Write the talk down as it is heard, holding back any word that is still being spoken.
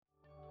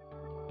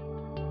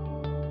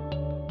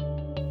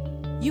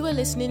You are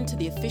listening to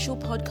the official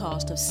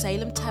podcast of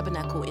Salem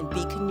Tabernacle in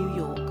Beacon, New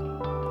York,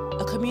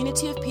 a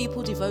community of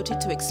people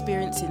devoted to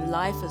experiencing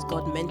life as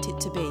God meant it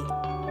to be.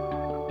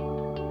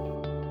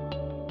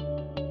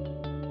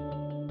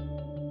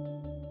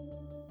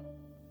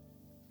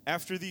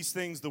 After these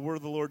things, the word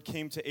of the Lord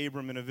came to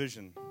Abram in a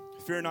vision.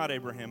 Fear not,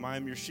 Abraham, I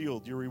am your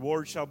shield. Your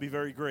reward shall be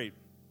very great.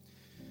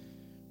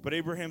 But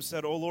Abraham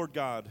said, O Lord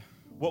God,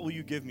 what will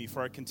you give me?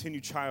 For I continue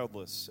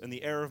childless, and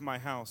the heir of my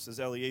house is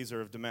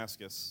Eliezer of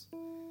Damascus.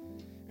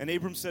 And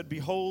Abram said,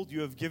 Behold,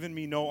 you have given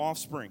me no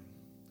offspring,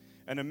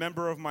 and a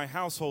member of my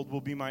household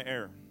will be my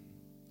heir.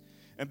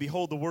 And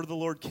behold, the word of the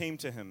Lord came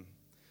to him.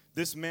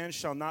 This man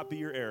shall not be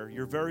your heir.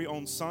 Your very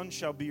own son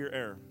shall be your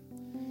heir.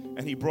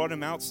 And he brought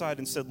him outside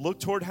and said, Look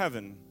toward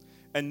heaven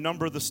and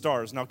number the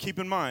stars. Now keep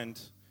in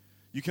mind,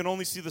 you can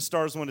only see the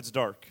stars when it's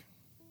dark.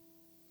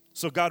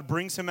 So God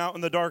brings him out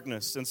in the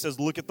darkness and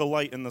says, Look at the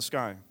light in the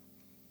sky.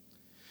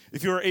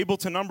 If you are able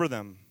to number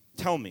them,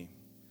 tell me.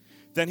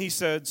 Then he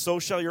said, So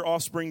shall your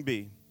offspring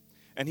be.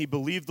 And he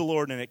believed the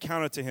Lord, and it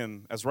counted to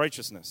him as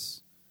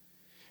righteousness.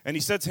 And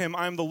he said to him,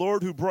 I am the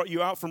Lord who brought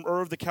you out from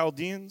Ur of the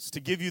Chaldeans to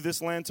give you this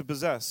land to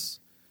possess.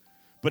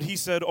 But he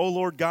said, O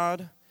Lord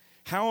God,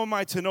 how am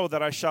I to know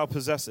that I shall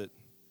possess it?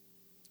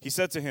 He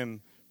said to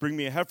him, Bring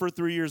me a heifer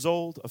 3 years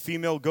old, a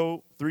female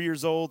goat 3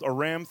 years old, a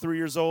ram 3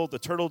 years old, a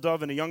turtle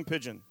dove, and a young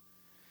pigeon.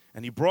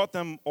 And he brought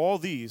them all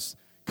these,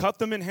 cut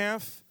them in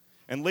half,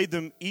 and laid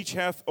them each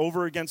half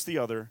over against the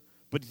other.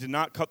 But he did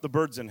not cut the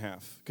birds in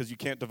half, because you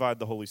can't divide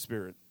the Holy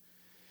Spirit.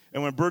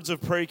 And when birds of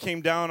prey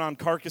came down on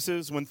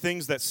carcasses, when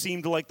things that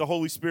seemed like the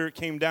Holy Spirit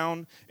came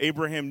down,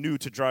 Abraham knew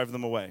to drive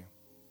them away.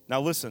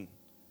 Now listen,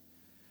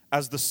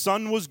 as the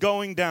sun was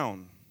going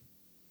down,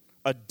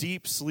 a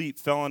deep sleep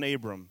fell on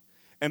Abram,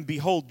 and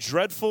behold,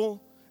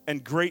 dreadful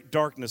and great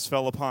darkness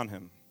fell upon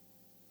him.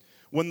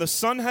 When the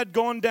sun had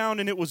gone down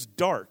and it was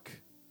dark,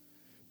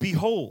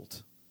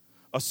 behold,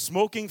 a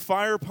smoking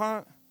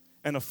firepot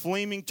and a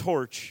flaming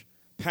torch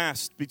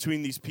passed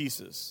between these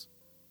pieces.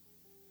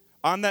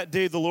 On that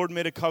day, the Lord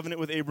made a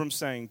covenant with Abram,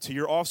 saying, To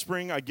your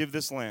offspring I give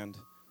this land,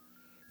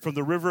 from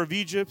the river of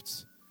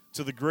Egypt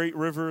to the great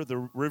river,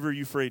 the river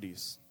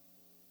Euphrates.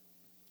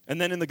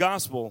 And then in the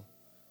gospel,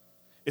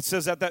 it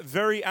says, At that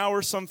very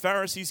hour, some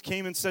Pharisees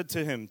came and said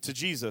to him, to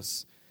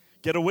Jesus,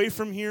 Get away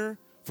from here,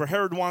 for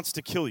Herod wants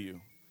to kill you.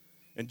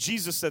 And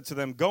Jesus said to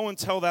them, Go and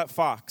tell that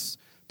fox,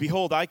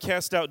 Behold, I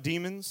cast out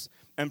demons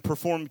and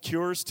perform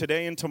cures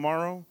today and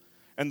tomorrow,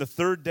 and the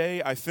third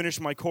day I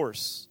finish my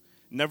course.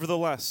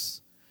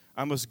 Nevertheless,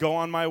 I must go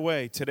on my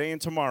way today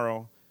and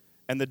tomorrow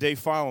and the day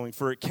following,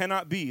 for it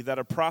cannot be that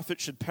a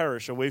prophet should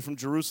perish away from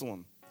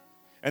Jerusalem.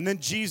 And then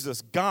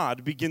Jesus,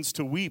 God, begins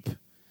to weep,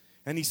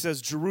 and he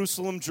says,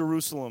 Jerusalem,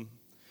 Jerusalem,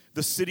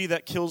 the city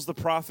that kills the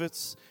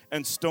prophets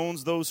and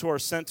stones those who are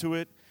sent to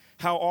it,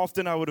 how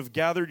often I would have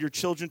gathered your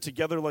children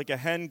together like a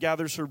hen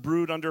gathers her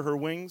brood under her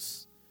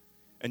wings,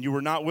 and you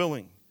were not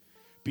willing.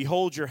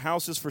 Behold, your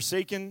house is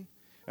forsaken,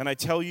 and I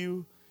tell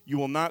you, you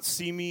will not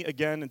see me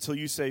again until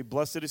you say,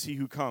 Blessed is he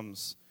who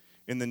comes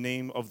in the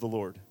name of the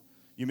Lord.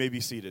 You may be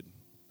seated.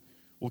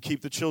 We'll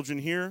keep the children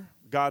here.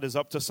 God is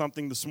up to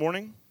something this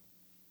morning.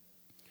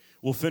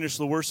 We'll finish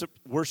the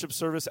worship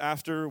service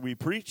after we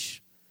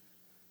preach.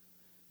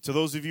 To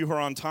those of you who are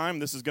on time,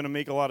 this is going to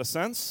make a lot of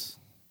sense.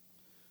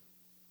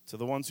 To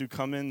the ones who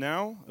come in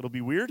now, it'll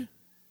be weird.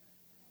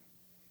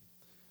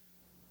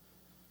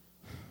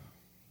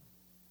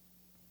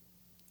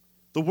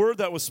 The word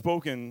that was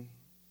spoken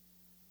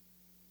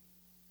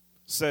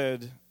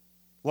said,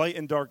 Light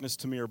and darkness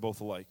to me are both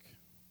alike.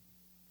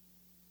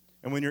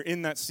 And when you're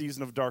in that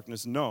season of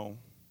darkness, know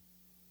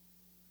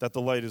that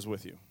the light is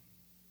with you.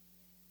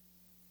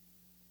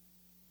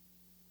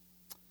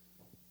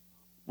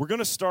 We're going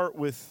to start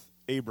with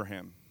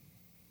Abraham.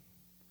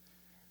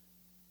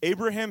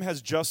 Abraham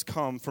has just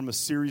come from a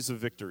series of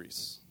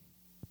victories.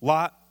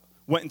 Lot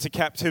went into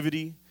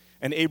captivity,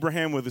 and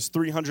Abraham, with his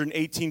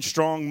 318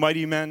 strong,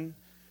 mighty men,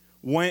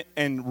 went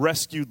and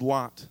rescued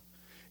Lot.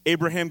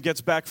 Abraham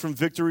gets back from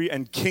victory,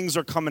 and kings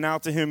are coming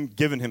out to him,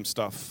 giving him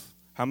stuff.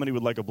 How many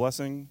would like a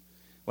blessing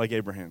like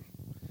Abraham?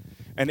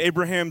 And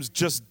Abraham's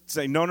just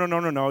saying, no,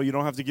 you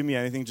don't have to give me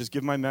anything. Just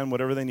give my men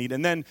whatever they need.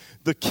 And then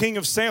the king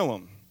of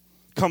Salem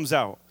comes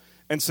out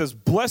and says,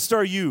 Blessed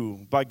are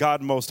you by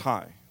God Most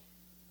High,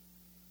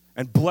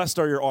 and blessed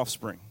are your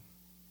offspring.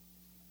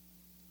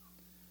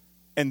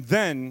 And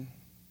then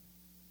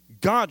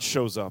God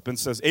shows up and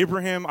says,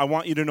 Abraham, I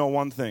want you to know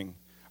one thing.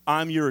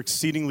 I'm your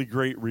exceedingly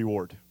great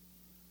reward.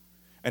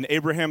 And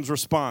Abraham's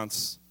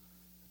response,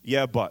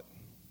 yeah, but.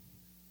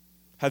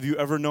 Have you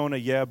ever known a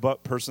yeah,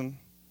 but person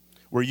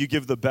where you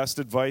give the best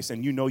advice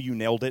and you know you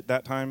nailed it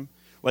that time?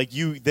 Like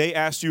they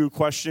asked you a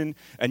question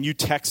and you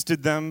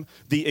texted them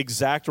the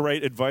exact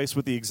right advice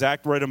with the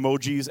exact right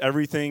emojis.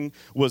 Everything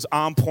was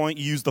on point.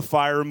 You used the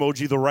fire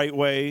emoji the right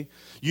way.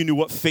 You knew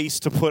what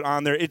face to put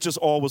on there. It just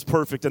all was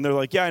perfect. And they're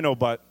like, yeah, I know,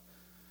 but.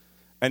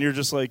 And you're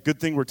just like, good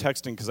thing we're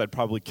texting because I'd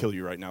probably kill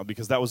you right now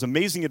because that was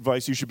amazing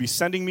advice. You should be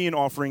sending me an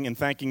offering and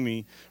thanking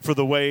me for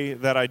the way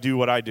that I do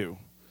what I do.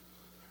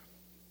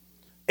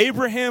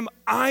 Abraham,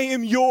 I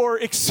am your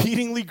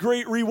exceedingly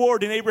great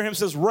reward. And Abraham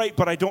says, right,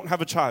 but I don't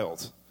have a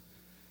child.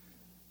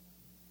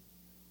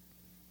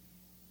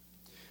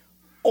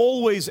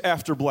 Always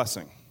after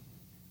blessing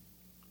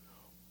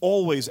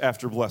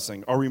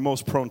are we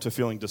most prone to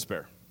feeling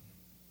despair.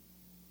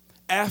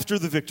 After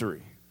the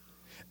victory,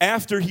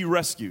 after he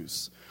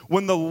rescues,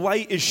 when the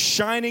light is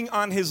shining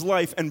on his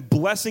life and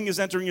blessing is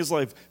entering his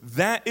life,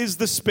 that is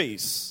the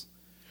space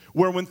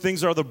where when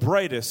things are the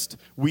brightest,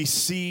 we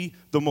see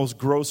the most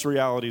gross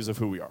realities of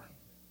who we are.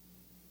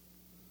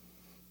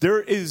 There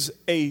is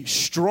a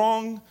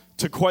strong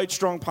to quite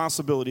strong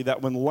possibility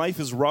that when life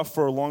is rough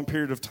for a long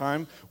period of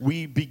time,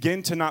 we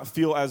begin to not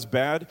feel as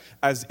bad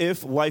as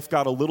if life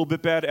got a little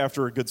bit bad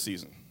after a good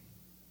season.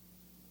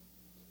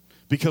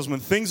 Because when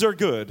things are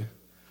good,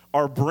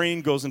 our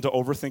brain goes into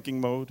overthinking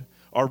mode,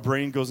 our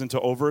brain goes into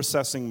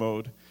over-assessing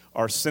mode,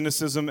 our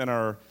cynicism and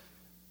our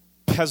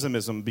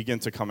pessimism begin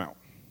to come out.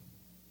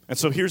 And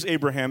so here's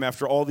Abraham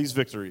after all these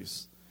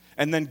victories.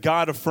 And then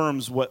God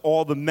affirms what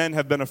all the men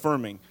have been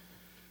affirming.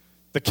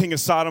 The king of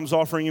Sodom's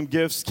offering him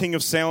gifts. King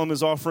of Salem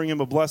is offering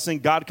him a blessing.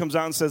 God comes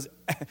out and says,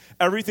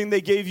 everything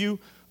they gave you,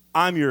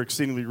 I'm your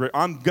exceedingly rich.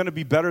 I'm going to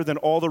be better than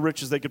all the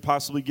riches they could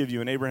possibly give you.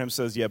 And Abraham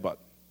says, yeah, but.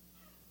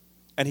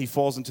 And he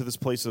falls into this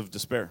place of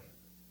despair.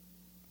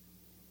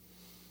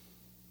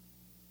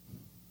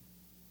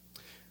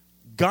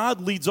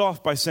 God leads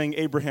off by saying,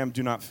 Abraham,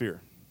 do not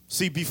fear.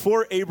 See,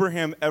 before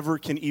Abraham ever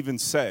can even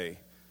say,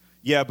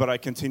 yeah, but I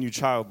continue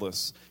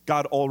childless,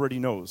 God already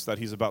knows that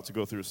he's about to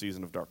go through a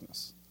season of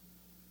darkness.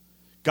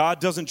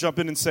 God doesn't jump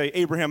in and say,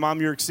 Abraham, I'm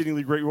your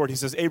exceedingly great reward. He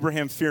says,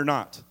 Abraham, fear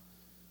not.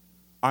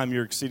 I'm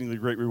your exceedingly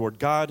great reward.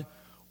 God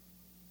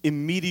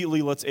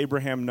immediately lets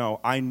Abraham know,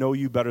 I know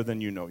you better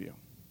than you know you.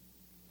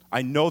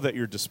 I know that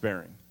you're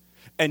despairing.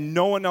 And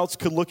no one else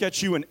could look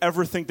at you and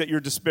ever think that you're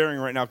despairing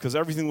right now because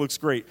everything looks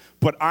great.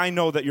 But I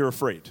know that you're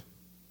afraid.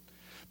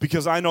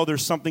 Because I know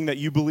there's something that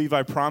you believe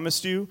I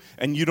promised you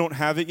and you don't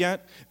have it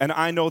yet. And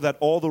I know that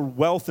all the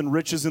wealth and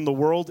riches in the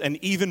world and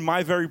even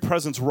my very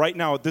presence right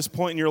now at this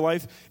point in your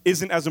life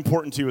isn't as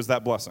important to you as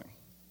that blessing.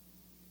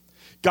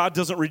 God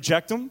doesn't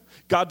reject him.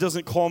 God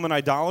doesn't call him an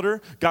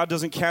idolater. God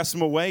doesn't cast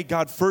him away.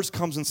 God first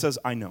comes and says,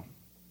 I know.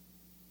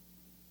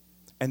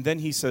 And then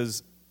he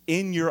says,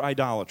 in your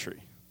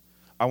idolatry,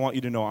 I want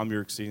you to know I'm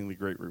your exceedingly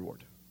great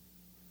reward.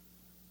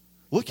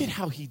 Look at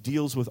how he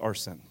deals with our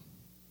sin.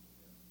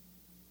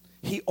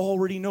 He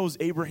already knows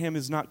Abraham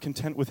is not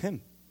content with him.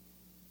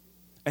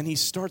 And he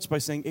starts by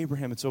saying,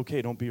 Abraham, it's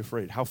okay, don't be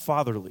afraid. How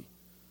fatherly,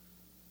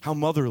 how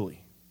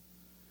motherly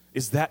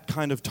is that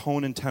kind of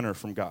tone and tenor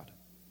from God?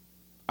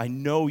 I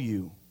know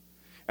you,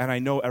 and I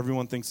know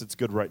everyone thinks it's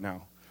good right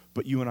now,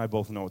 but you and I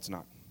both know it's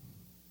not.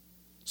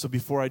 So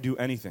before I do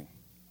anything,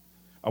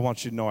 I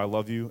want you to know I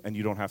love you, and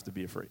you don't have to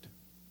be afraid.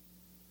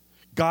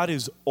 God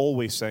is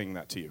always saying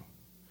that to you.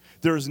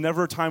 There is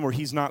never a time where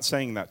he's not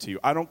saying that to you.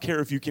 I don't care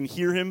if you can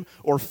hear him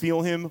or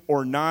feel him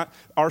or not.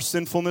 Our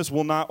sinfulness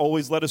will not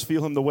always let us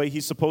feel him the way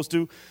he's supposed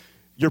to.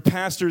 Your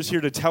pastor is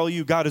here to tell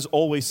you God is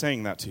always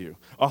saying that to you,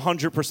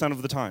 100%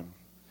 of the time.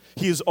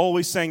 He is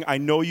always saying, I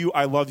know you,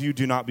 I love you,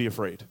 do not be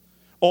afraid.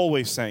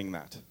 Always saying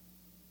that.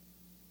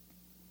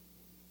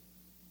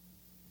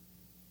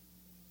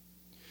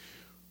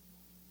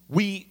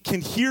 We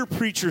can hear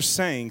preachers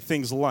saying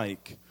things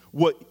like,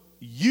 what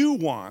you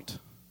want,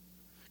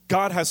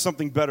 God has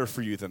something better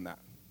for you than that.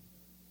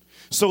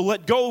 So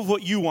let go of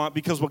what you want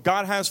because what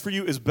God has for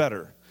you is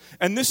better.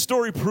 And this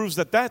story proves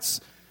that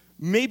that's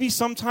maybe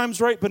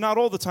sometimes right, but not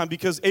all the time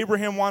because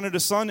Abraham wanted a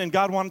son and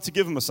God wanted to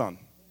give him a son.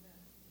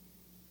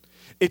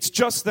 It's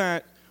just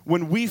that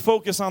when we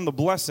focus on the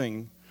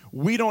blessing,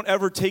 we don't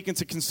ever take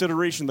into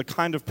consideration the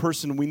kind of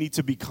person we need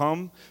to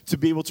become to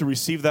be able to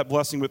receive that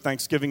blessing with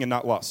thanksgiving and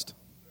not lust.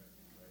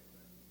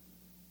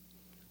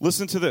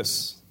 Listen to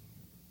this.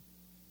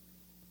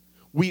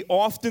 We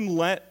often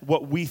let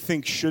what we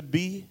think should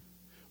be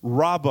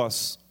rob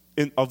us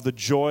of the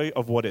joy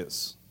of what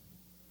is.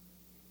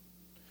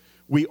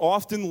 We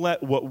often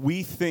let what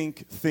we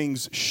think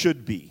things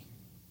should be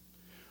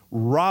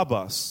rob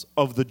us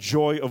of the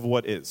joy of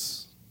what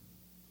is.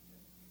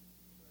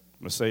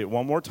 I'm going to say it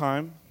one more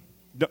time.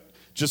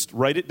 Just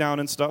write it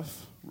down and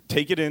stuff.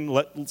 Take it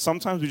in.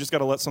 Sometimes we just got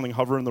to let something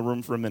hover in the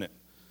room for a minute.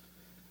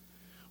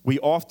 We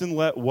often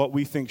let what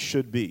we think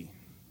should be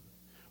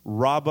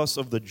rob us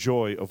of the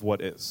joy of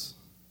what is.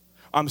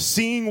 I'm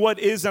seeing what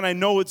is and I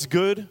know it's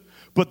good,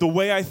 but the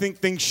way I think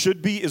things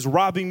should be is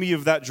robbing me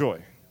of that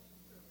joy.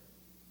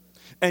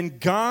 And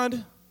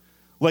God,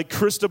 like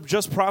Krista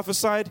just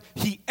prophesied,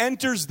 he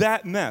enters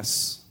that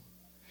mess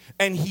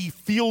and he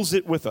feels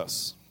it with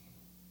us.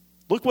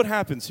 Look what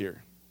happens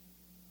here.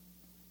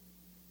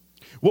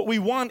 What we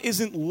want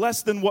isn't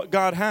less than what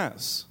God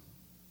has.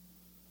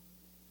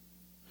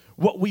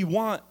 What we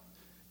want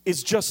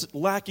is just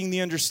lacking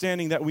the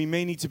understanding that we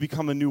may need to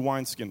become a new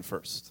wineskin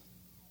first.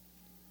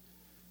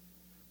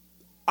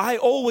 I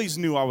always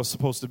knew I was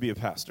supposed to be a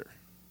pastor.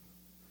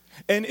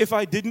 And if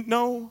I didn't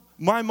know,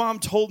 my mom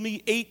told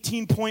me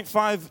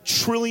 18.5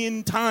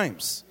 trillion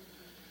times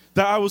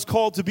that I was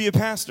called to be a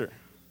pastor.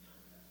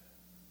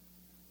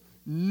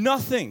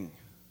 Nothing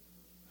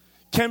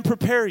can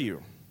prepare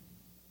you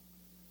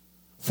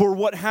for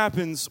what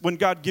happens when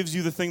God gives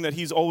you the thing that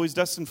he's always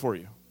destined for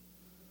you.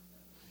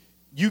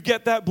 You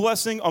get that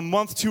blessing a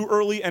month too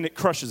early and it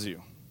crushes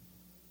you.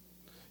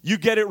 You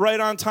get it right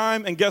on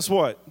time and guess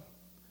what?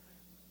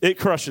 It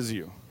crushes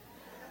you.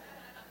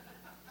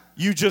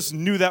 You just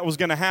knew that was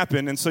going to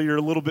happen, and so you're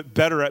a little bit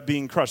better at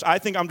being crushed. I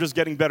think I'm just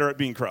getting better at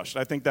being crushed.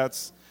 I think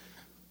that's...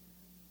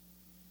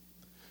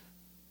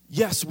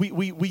 Yes,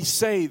 we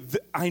say,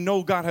 I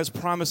know God has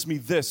promised me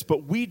this,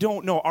 but we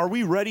don't know. Are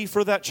we ready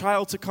for that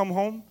child to come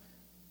home?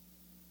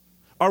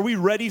 Are we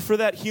ready for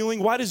that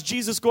healing? Why does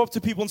Jesus go up to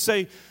people and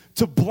say,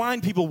 to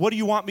blind people, what do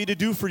you want me to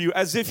do for you?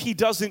 As if he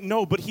doesn't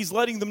know, but he's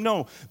letting them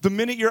know. The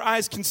minute your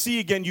eyes can see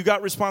again, you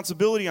got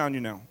responsibility on you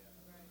now.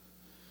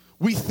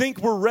 We think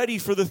we're ready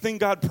for the thing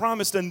God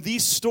promised, and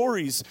these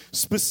stories,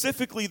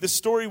 specifically the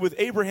story with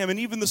Abraham and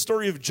even the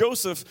story of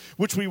Joseph,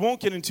 which we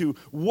won't get into,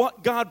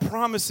 what God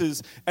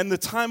promises and the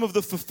time of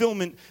the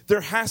fulfillment,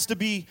 there has to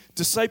be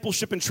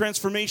discipleship and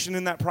transformation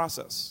in that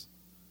process.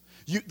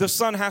 The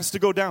sun has to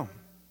go down.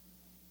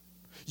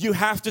 You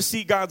have to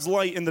see God's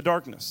light in the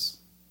darkness.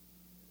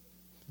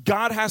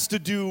 God has to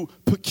do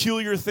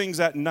peculiar things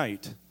at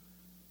night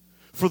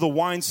for the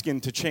wineskin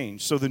to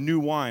change so the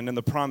new wine and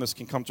the promise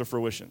can come to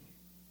fruition.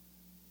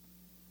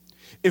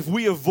 If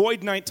we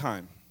avoid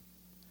nighttime,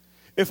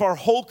 if our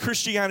whole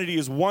Christianity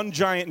is one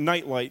giant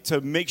nightlight to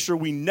make sure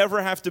we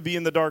never have to be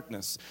in the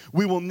darkness,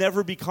 we will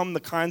never become the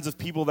kinds of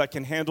people that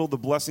can handle the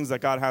blessings that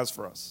God has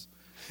for us.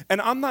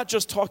 And I'm not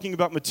just talking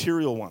about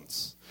material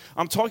ones.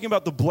 I'm talking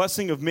about the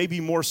blessing of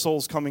maybe more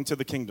souls coming to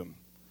the kingdom,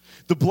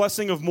 the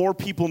blessing of more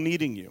people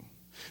needing you,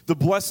 the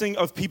blessing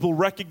of people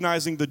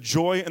recognizing the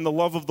joy and the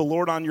love of the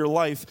Lord on your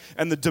life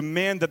and the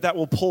demand that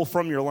will pull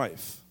from your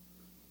life.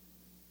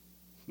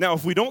 Now,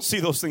 if we don't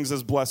see those things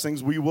as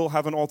blessings, we will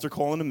have an altar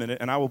call in a minute,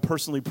 and I will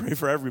personally pray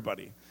for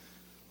everybody.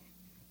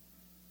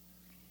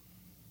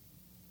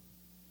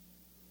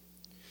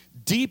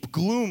 Deep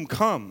gloom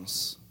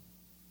comes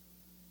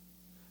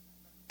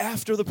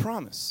after the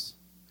promise.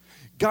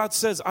 God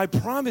says, I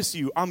promise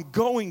you, I'm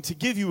going to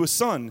give you a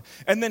son.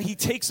 And then he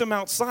takes him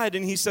outside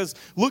and he says,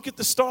 look at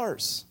the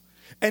stars.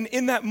 And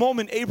in that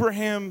moment,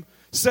 Abraham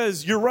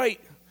says, you're right,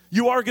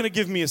 you are going to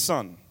give me a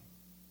son.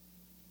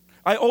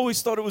 I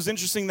always thought it was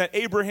interesting that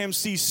Abraham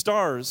sees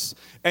stars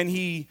and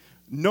he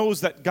knows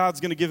that God's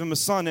going to give him a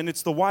son, and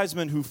it's the wise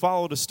men who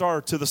followed a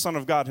star to the Son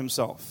of God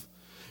himself.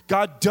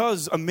 God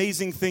does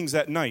amazing things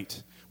at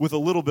night with a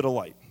little bit of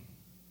light.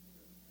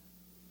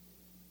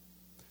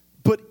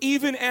 But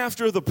even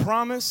after the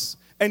promise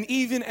and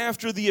even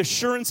after the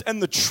assurance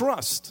and the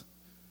trust,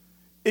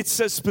 it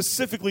says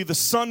specifically the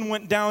sun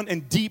went down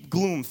and deep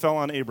gloom fell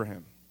on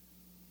Abraham.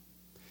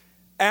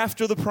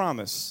 After the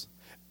promise,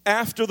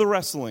 after the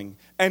wrestling,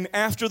 and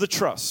after the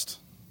trust,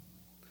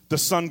 the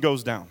sun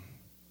goes down,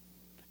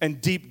 and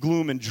deep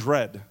gloom and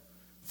dread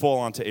fall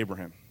onto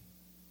Abraham.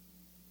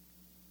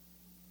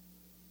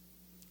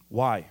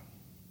 Why?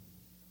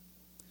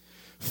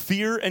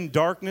 Fear and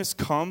darkness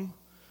come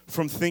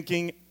from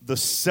thinking the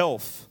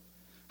self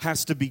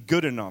has to be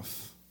good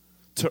enough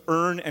to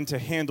earn and to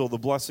handle the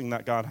blessing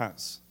that God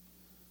has.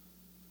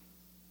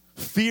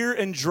 Fear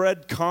and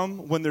dread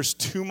come when there's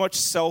too much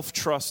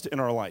self-trust in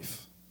our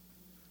life.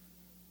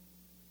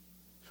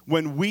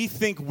 When we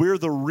think we're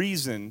the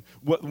reason,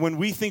 when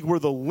we think we're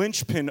the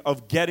linchpin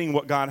of getting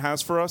what God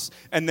has for us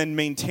and then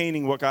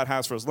maintaining what God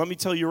has for us. Let me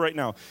tell you right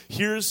now,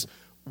 here's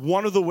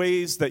one of the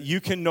ways that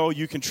you can know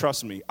you can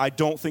trust me. I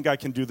don't think I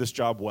can do this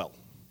job well.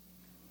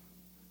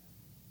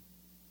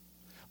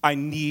 I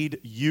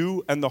need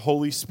you and the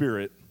Holy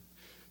Spirit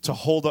to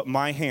hold up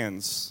my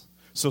hands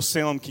so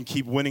Salem can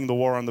keep winning the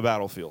war on the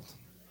battlefield.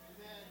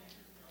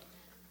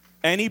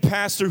 Any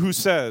pastor who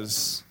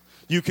says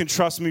you can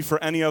trust me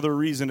for any other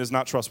reason is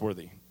not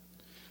trustworthy.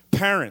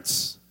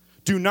 Parents,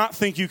 do not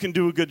think you can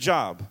do a good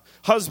job.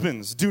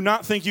 Husbands, do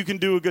not think you can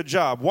do a good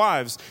job.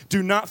 Wives,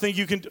 do not think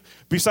you can,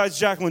 besides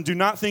Jacqueline, do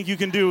not think you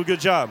can do a good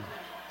job.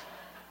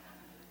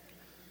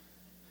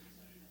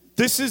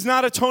 This is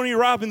not a Tony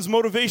Robbins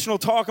motivational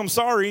talk, I'm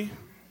sorry.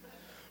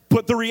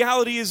 But the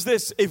reality is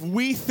this, if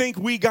we think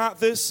we got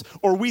this,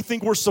 or we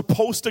think we're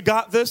supposed to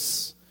got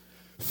this,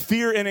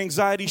 fear and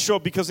anxiety show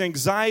up, because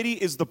anxiety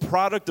is the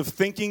product of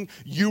thinking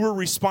you are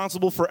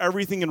responsible for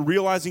everything and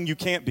realizing you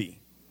can't be.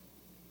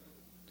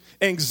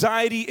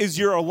 Anxiety is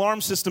your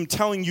alarm system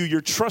telling you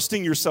you're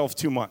trusting yourself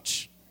too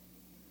much.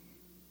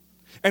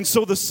 And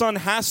so the sun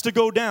has to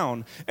go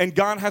down, and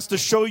God has to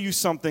show you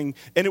something,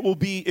 and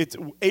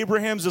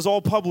Abraham's is all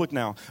public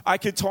now. I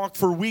could talk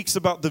for weeks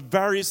about the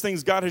various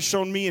things God has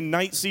shown me in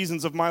night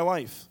seasons of my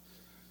life.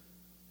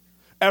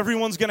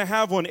 Everyone's going to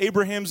have one.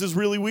 Abraham's is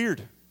really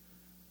weird.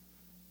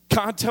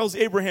 God tells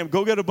Abraham,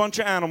 go get a bunch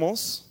of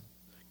animals.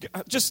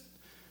 Just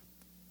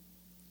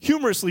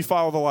humorously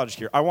follow the logic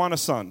here. I want a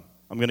son.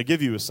 I'm going to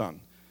give you a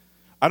son.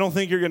 I don't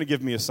think you're going to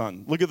give me a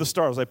son. Look at the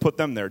stars. I put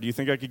them there. Do you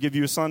think I could give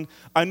you a son?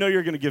 I know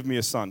you're going to give me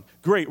a son.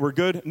 Great, we're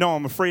good. No,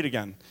 I'm afraid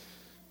again.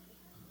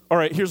 All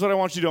right, here's what I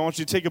want you to do. I want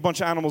you to take a bunch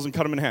of animals and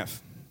cut them in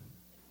half.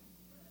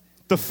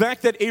 The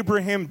fact that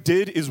Abraham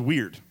did is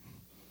weird.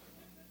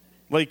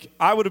 Like,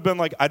 I would have been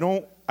like, I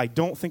don't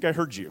think I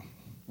heard you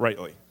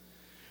rightly.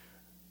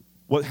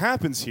 What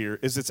happens here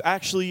is it's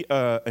actually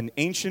an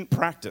ancient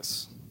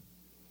practice,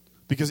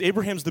 because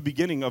Abraham's the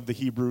beginning of the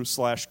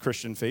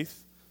Hebrew/Christian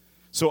faith.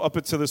 So up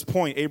until this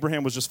point,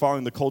 Abraham was just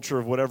following the culture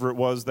of whatever it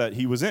was that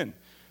he was in.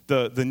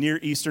 The Near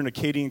Eastern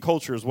Akkadian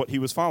culture is what he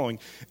was following.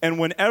 And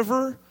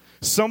whenever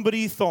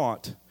somebody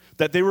thought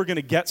that they were going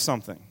to get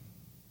something,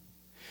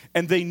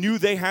 and they knew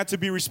they had to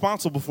be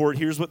responsible for it,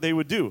 here's what they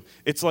would do.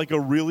 It's like a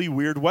really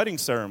weird wedding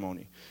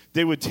ceremony.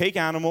 They would take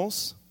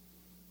animals.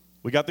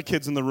 We got the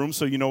kids in the room,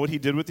 so you know what he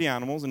did with the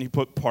animals, and he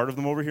put part of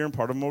them over here and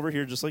part of them over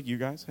here, just like you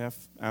guys, half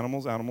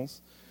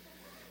animals.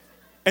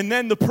 And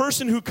then the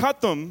person who cut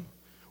them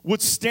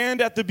would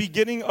stand at the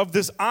beginning of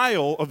this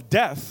aisle of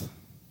death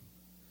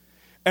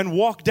and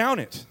walk down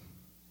it.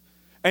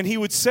 And he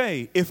would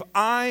say, if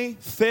I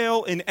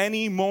fail in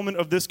any moment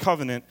of this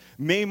covenant,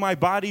 may my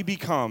body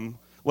become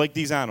like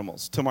these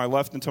animals, to my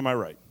left and to my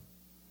right.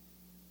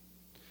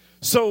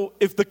 So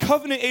if the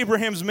covenant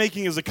Abraham's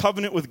making is a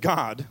covenant with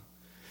God,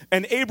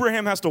 and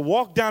Abraham has to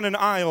walk down an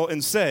aisle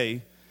and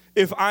say,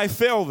 if I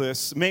fail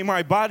this, may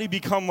my body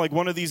become like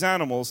one of these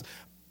animals,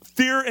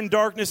 fear and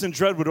darkness and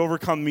dread would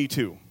overcome me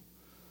too.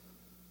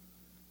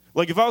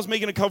 Like, if I was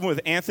making a covenant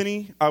with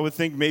Anthony, I would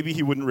think maybe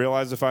he wouldn't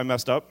realize if I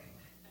messed up.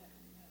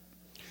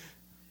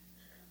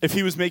 If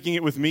he was making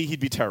it with me,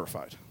 he'd be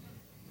terrified.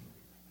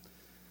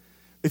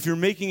 If you're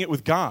making it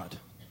with God,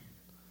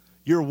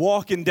 you're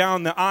walking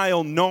down the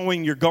aisle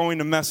knowing you're going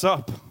to mess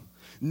up,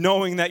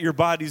 knowing that your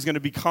body's going to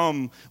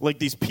become like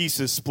these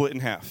pieces split in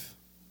half.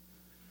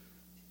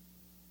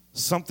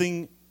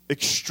 Something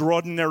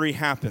extraordinary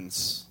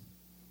happens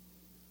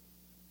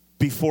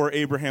before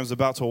Abraham's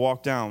about to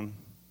walk down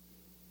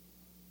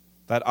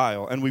that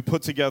aisle. And we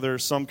put together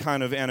some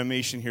kind of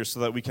animation here so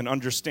that we can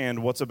understand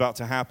what's about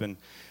to happen.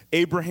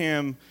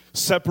 Abraham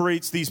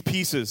separates these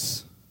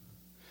pieces,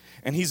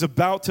 and he's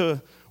about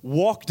to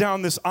walk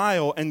down this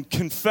aisle and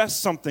confess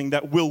something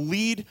that will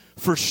lead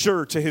for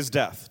sure to his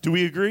death. Do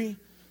we agree?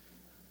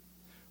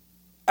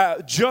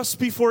 Just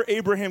before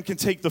Abraham can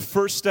take the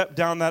first step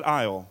down that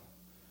aisle,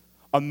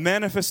 a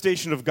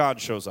manifestation of God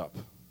shows up,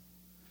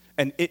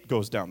 and it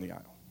goes down the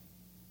aisle.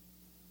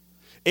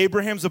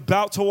 Abraham's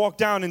about to walk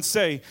down and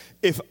say,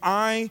 if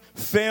I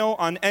fail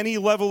on any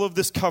level of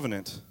this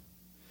covenant,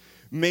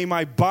 may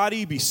my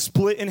body be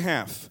split in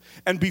half.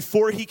 And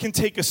before he can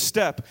take a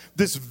step,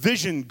 this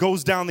vision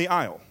goes down the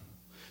aisle.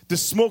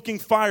 This smoking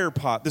fire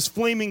pot, this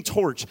flaming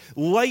torch,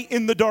 light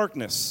in the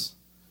darkness,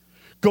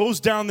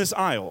 goes down this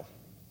aisle.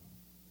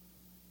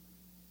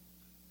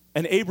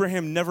 And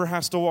Abraham never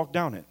has to walk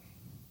down it.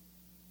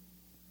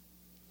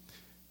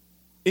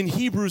 In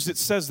Hebrews, it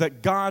says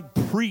that God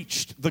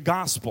preached the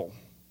gospel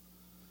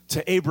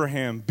to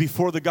Abraham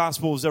before the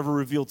gospel was ever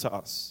revealed to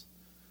us.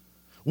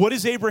 What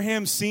is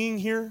Abraham seeing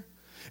here?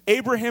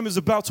 Abraham is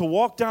about to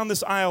walk down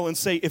this aisle and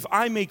say, if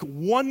I make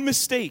one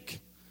mistake,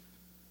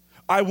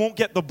 I won't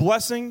get the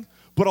blessing,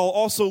 but I'll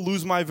also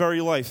lose my very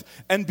life.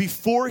 And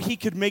before he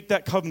could make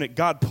that covenant,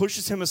 God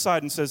pushes him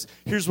aside and says,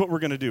 here's what we're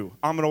going to do.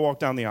 I'm going to walk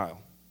down the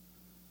aisle.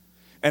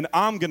 And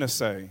I'm going to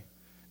say,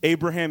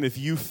 Abraham, if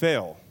you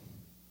fail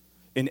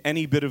in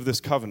any bit of this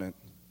covenant,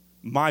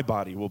 my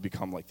body will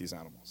become like these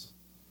animals.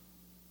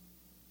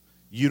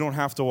 You don't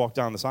have to walk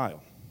down this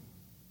aisle.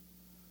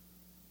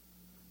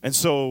 And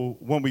so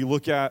when we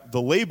look at the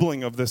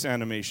labeling of this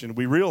animation,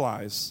 we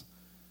realize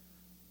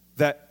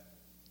that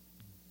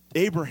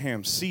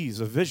Abraham sees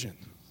a vision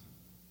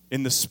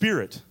in the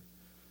spirit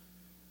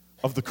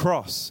of the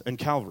cross and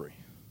Calvary.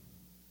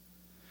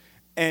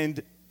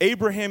 And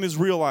Abraham is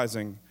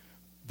realizing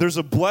there's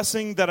a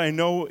blessing that I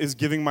know is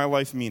giving my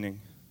life meaning.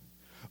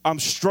 I'm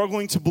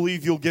struggling to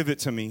believe you'll give it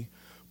to me.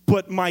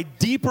 But my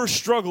deeper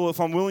struggle, if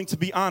I'm willing to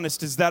be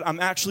honest, is that I'm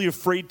actually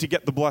afraid to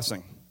get the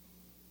blessing.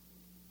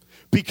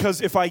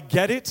 Because if I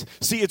get it,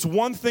 see, it's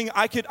one thing,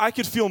 I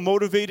could feel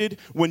motivated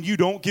when you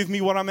don't give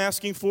me what I'm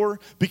asking for,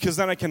 because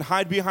then I can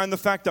hide behind the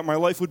fact that my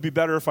life would be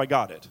better if I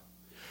got it.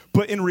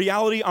 But in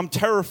reality, I'm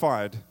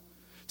terrified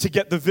to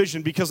get the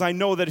vision, because I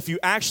know that if you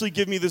actually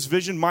give me this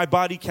vision, my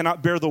body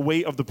cannot bear the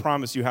weight of the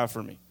promise you have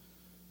for me.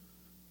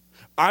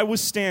 I was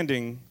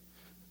standing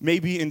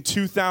maybe in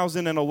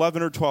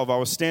 2011 or 12, I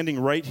was standing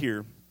right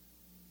here,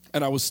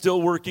 and I was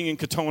still working in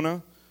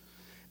Katona,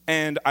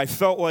 and I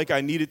felt like I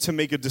needed to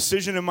make a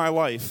decision in my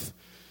life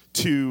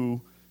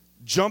to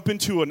jump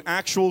into an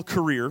actual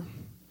career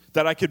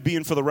that I could be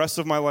in for the rest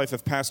of my life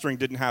if pastoring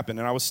didn't happen.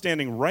 And I was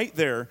standing right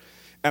there,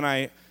 and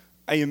I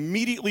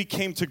immediately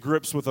came to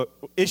grips with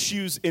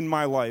issues in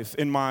my life,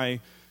 in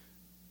my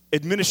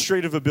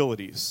administrative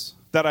abilities,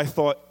 that I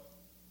thought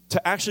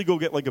to actually go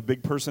get like a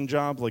big person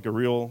job, like a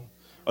real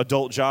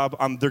adult job,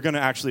 they're going to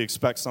actually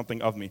expect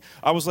something of me.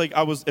 I was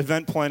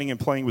event planning and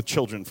playing with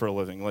children for a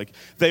living. Like,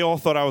 they all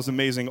thought I was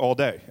amazing all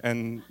day.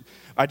 And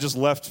I just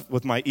left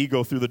with my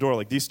ego through the door.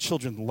 Like, these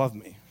children love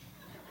me.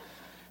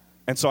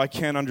 And so I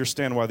can't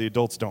understand why the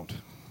adults don't.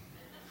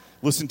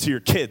 Listen to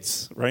your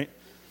kids, right?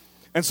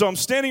 And so I'm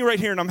standing right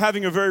here and I'm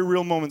having a very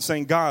real moment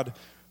saying, God,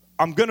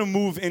 I'm going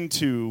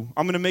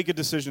to make a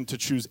decision to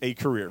choose a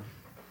career.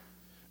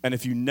 And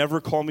if you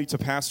never call me to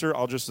pastor,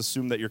 I'll just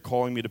assume that you're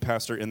calling me to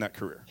pastor in that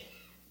career.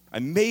 I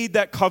made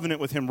that covenant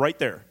with him right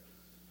there.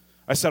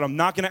 I said, I'm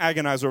not going to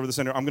agonize over this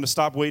anymore. I'm going to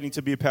stop waiting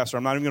to be a pastor.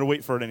 I'm not even going to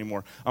wait for it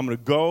anymore. I'm going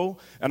to go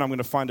and I'm going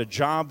to find a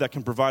job that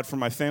can provide for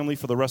my family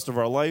for the rest of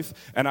our life,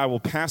 and I will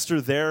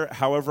pastor there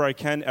however I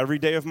can every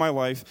day of my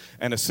life,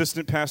 and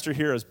assistant pastor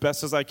here as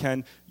best as I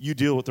can. You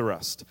deal with the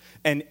rest.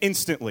 And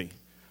instantly,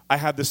 I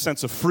had this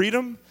sense of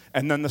freedom,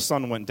 and then the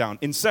sun went down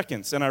in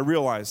seconds, and I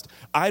realized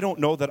I don't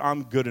know that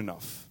I'm good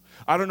enough.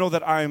 I don't know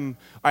that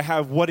I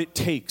have what it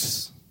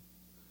takes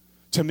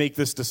to make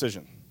this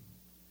decision.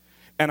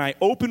 And I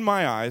opened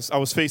my eyes. I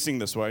was facing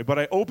this way, but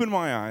I opened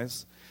my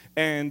eyes,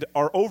 and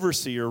our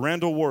overseer,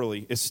 Randall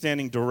Worley, is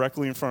standing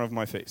directly in front of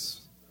my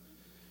face.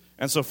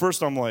 And so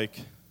first I'm like,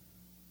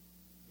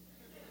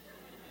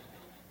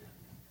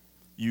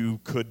 you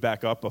could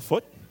back up a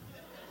foot?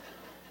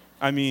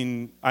 I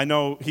mean, I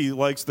know he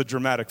likes the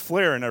dramatic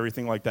flair and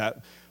everything like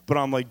that, but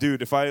I'm like,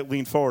 dude, if I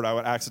leaned forward, I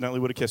would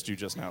have kissed you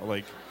just now.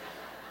 Like,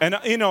 and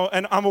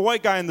and I'm a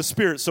white guy in the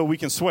spirit, so we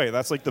can sway.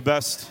 That's like the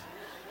best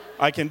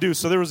I can do.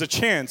 So there was a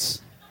chance.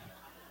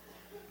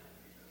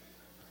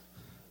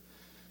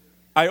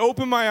 I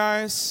open my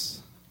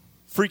eyes,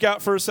 freak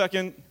out for a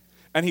second,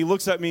 and he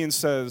looks at me and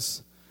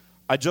says,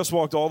 I just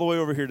walked all the way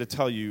over here to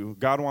tell you,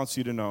 God wants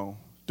you to know,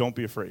 don't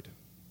be afraid.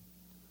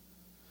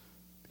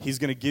 He's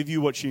going to give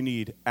you what you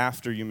need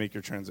after you make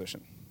your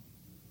transition.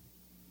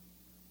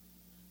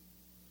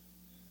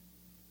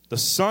 The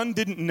sun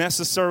didn't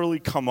necessarily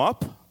come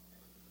up,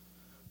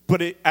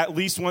 but it at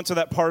least went to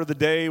that part of the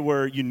day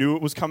where you knew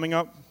it was coming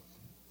up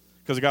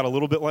because it got a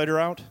little bit lighter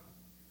out.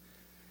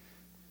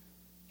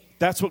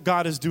 That's what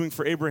God is doing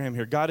for Abraham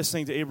here. God is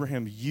saying to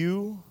Abraham,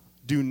 you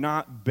do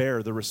not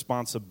bear the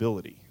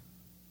responsibility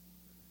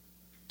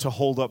to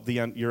hold up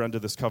your end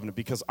of this covenant,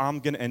 because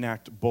I'm going to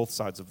enact both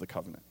sides of the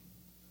covenant.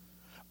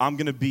 I'm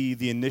going to be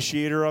the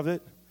initiator of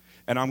it,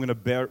 and I'm going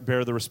to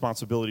bear the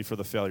responsibility for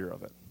the failure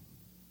of it.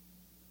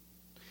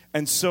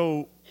 And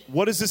so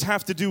what does this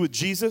have to do with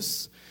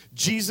Jesus?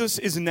 Jesus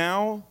is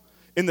now,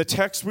 in the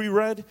text we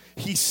read,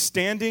 he's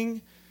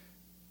standing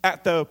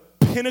at the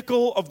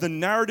pinnacle of the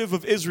narrative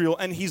of Israel,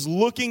 and he's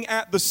looking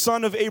at the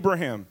son of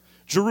Abraham,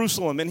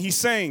 Jerusalem, and he's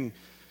saying,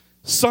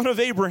 son of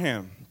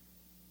Abraham,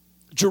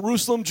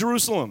 Jerusalem,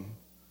 Jerusalem,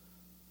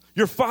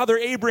 your father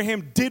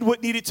Abraham did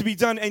what needed to be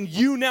done, and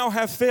you now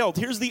have failed.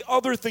 Here's the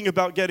other thing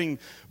about getting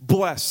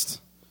blessed.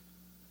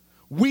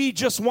 We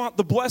just want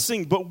the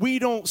blessing, but we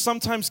don't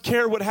sometimes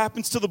care what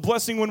happens to the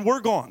blessing when we're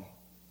gone.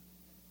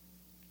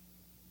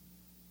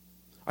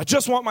 I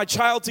just want my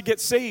child to get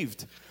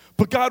saved,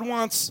 but God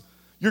wants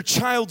your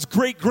child's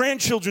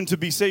great-grandchildren to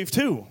be saved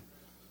too.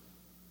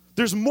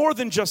 There's more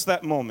than just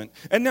that moment.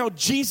 And now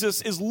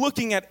Jesus is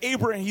looking at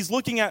Abraham. He's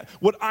looking at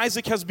what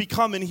Isaac has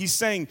become, and he's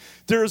saying,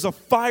 there is a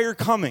fire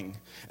coming,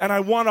 and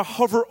I want to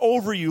hover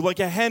over you like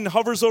a hen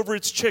hovers over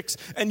its chicks,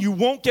 and you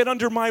won't get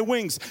under my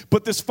wings.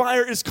 But this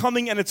fire is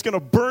coming, and it's going to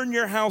burn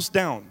your house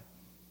down.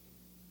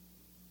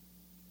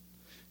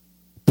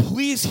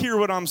 Please hear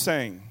what I'm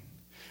saying.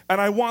 And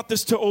I want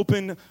this to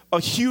open a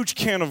huge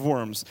can of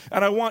worms.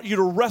 And I want you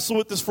to wrestle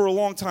with this for a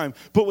long time.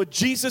 But what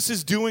Jesus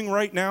is doing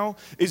right now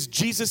is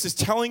Jesus is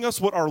telling us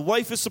what our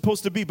life is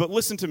supposed to be. But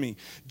listen to me.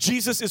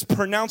 Jesus is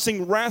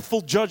pronouncing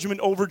wrathful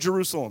judgment over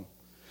Jerusalem.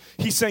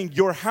 He's saying,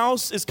 your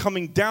house is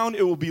coming down.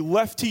 It will be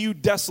left to you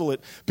desolate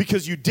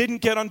because you didn't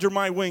get under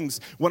my wings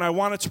when I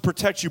wanted to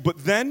protect you.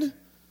 But then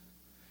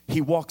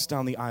he walks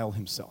down the aisle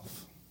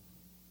himself.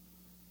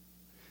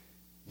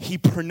 He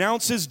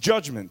pronounces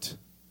judgment.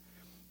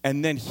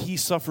 And then he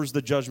suffers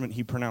the judgment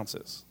he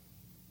pronounces.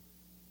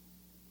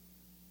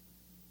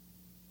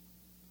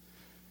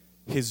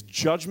 His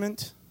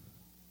judgment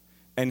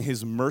and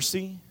his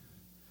mercy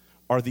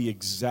are the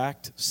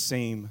exact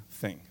same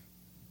thing.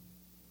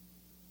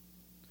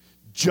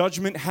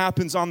 Judgment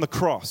happens on the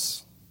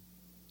cross.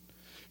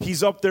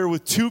 He's up there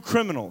with two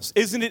criminals.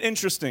 Isn't it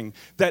interesting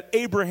that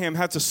Abraham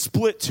had to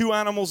split two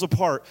animals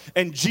apart,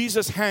 and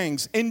Jesus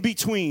hangs in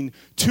between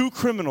two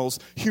criminals,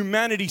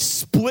 humanity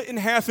split in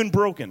half and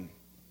broken.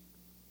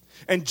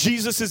 And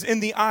Jesus is in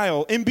the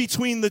aisle, in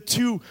between the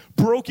two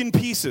broken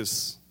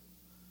pieces.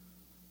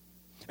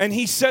 And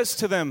he says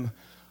to them,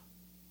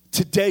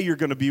 today you're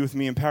going to be with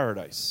me in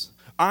paradise.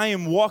 I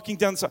am walking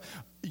down the side.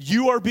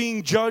 You are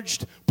being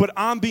judged, but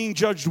I'm being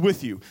judged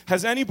with you.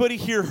 Has anybody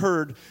here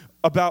heard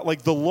about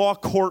like the law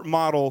court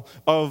model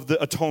of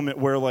the atonement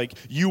where like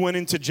you went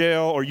into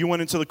jail or you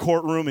went into the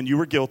courtroom and you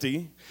were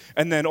guilty,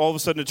 and then all of a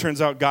sudden it turns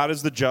out God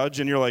is the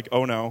judge and you're like,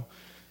 oh no,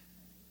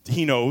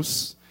 he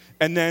knows.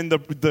 And then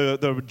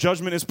the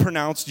judgment is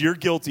pronounced, you're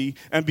guilty,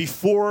 and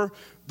before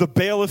the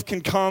bailiff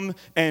can come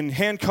and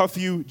handcuff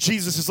you,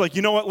 Jesus is like,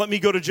 you know what, let me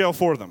go to jail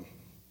for them.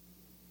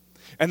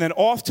 And then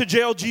off to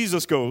jail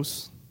Jesus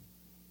goes,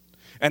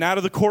 and out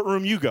of the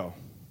courtroom you go.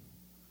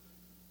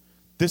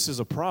 This is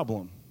a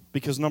problem,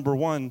 because number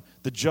one,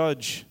 the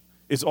judge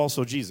is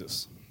also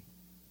Jesus.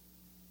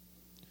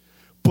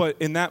 But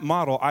in that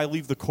model, I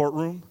leave the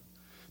courtroom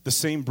the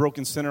same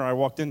broken sinner I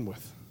walked in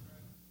with.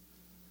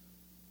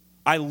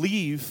 I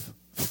leave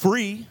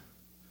free,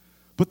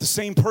 but the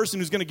same person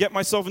who's going to get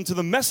myself into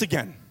the mess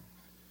again.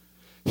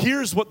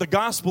 Here's what the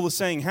gospel is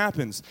saying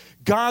happens.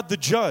 God the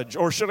judge,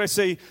 or should I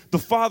say the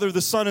Father,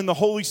 the Son, and the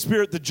Holy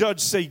Spirit, the judge,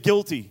 say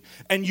guilty.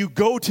 And you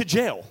go to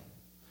jail.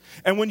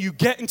 And when you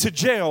get into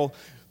jail,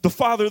 the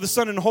Father, the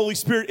Son, and the Holy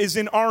Spirit is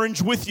in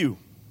orange with you.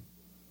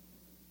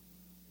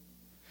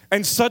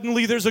 And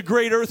suddenly there's a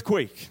great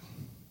earthquake.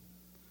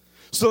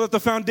 So that the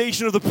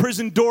foundation of the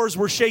prison doors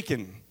were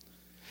shaken.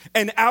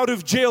 And out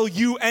of jail,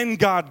 you and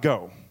God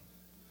go.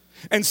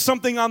 And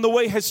something on the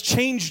way has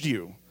changed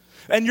you.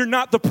 And you're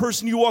not the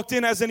person you walked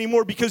in as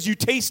anymore because you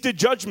tasted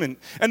judgment.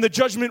 And the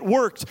judgment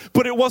worked,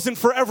 but it wasn't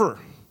forever.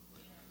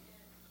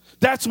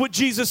 That's what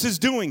Jesus is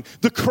doing.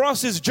 The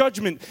cross is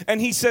judgment. And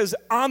he says,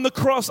 on the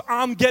cross,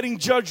 I'm getting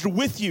judged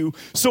with you.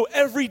 So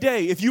every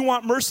day, if you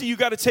want mercy, you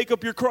got to take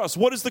up your cross.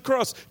 What is the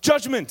cross?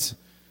 Judgment.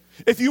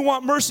 If you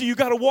want mercy, you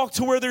got to walk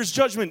to where there's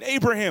judgment.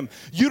 Abraham,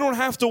 you don't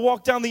have to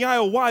walk down the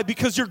aisle. Why?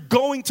 Because you're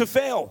going to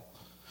fail.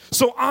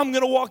 So I'm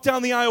going to walk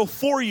down the aisle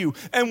for you.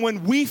 And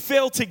when we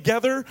fail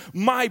together,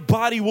 my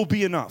body will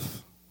be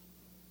enough.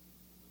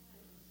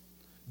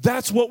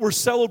 That's what we're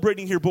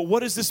celebrating here. But what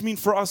does this mean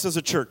for us as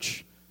a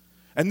church?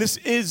 And this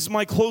is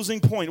my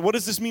closing point. What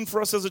does this mean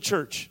for us as a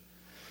church?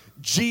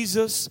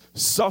 Jesus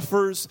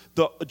suffers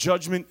the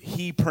judgment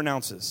he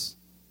pronounces.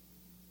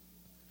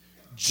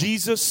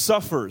 Jesus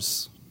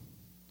suffers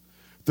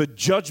the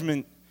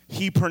judgment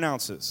he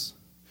pronounces.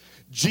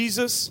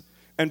 Jesus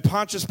and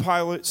Pontius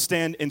Pilate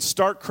stand in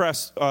stark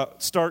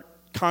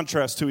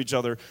contrast to each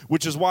other,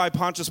 which is why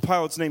Pontius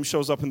Pilate's name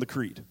shows up in the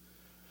creed.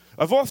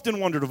 I've often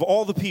wondered, of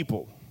all the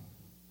people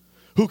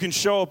who can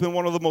show up in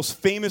one of the most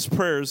famous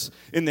prayers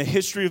in the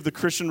history of the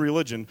Christian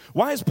religion,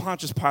 why is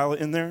Pontius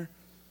Pilate in there?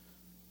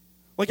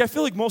 Like, I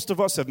feel like most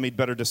of us have made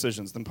better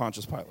decisions than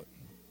Pontius Pilate.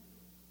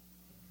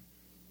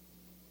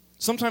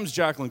 Sometimes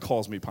Jacqueline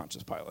calls me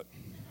Pontius Pilate.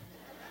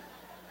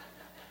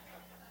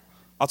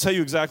 I'll tell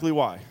you exactly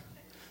why.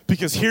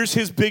 Because here's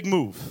his big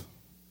move.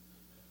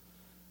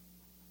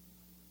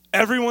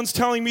 Everyone's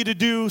telling me to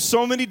do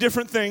so many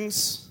different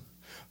things.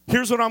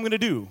 Here's what I'm going to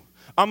do.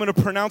 I'm going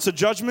to pronounce a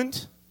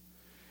judgment,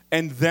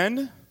 and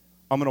then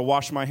I'm going to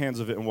wash my hands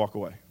of it and walk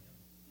away.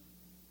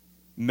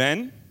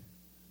 Men,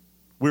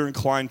 we're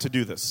inclined to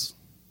do this.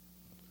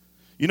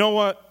 You know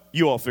what?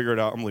 You all figure it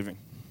out. I'm leaving.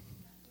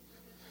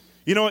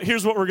 You know what?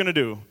 Here's what we're going to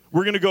do.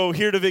 We're going to go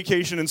here to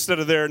vacation instead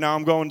of there. Now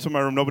I'm going to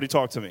my room. Nobody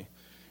talk to me.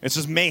 It's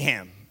just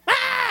mayhem.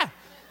 Ah!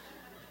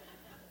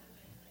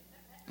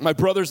 My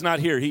brother's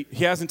not here. He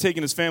hasn't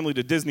taken his family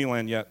to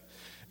Disneyland yet.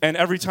 And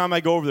every time I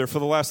go over there for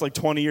the last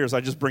 20 years, I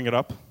just bring it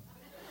up.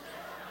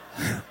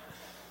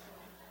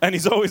 And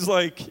he's always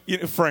like,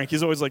 Frank,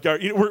 he's always like, all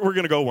right, we're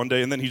going to go one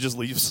day, and then he just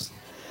leaves.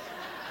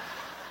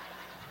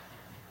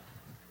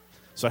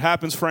 So it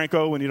happens,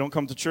 Franco, when you don't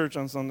come to church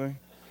on Sunday.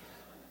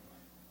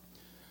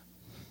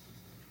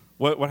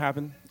 What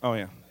happened? Oh,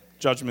 yeah.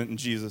 Judgment in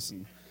Jesus.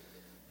 And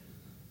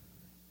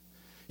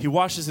he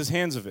washes his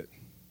hands of it.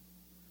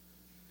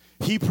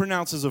 He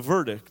pronounces a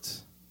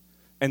verdict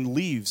and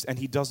leaves, and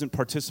he doesn't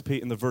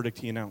participate in the verdict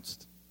he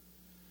announced.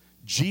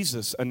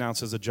 Jesus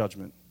announces a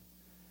judgment,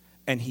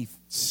 and he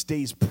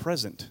stays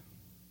present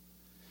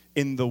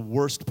in the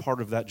worst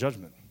part of that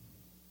judgment.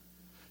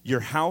 Your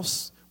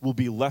house will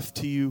be left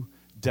to you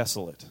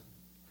desolate.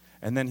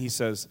 And then he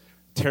says,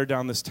 tear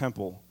down this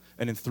temple,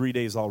 and in 3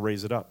 days I'll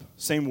raise it up.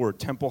 Same word,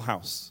 temple,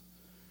 house.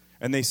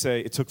 And they say,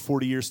 it took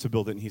 40 years to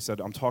build it. And he said,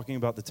 I'm talking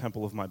about the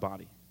temple of my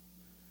body.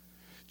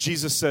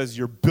 Jesus says,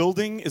 your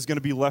building is going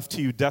to be left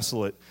to you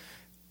desolate,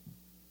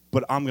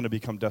 but I'm going to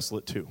become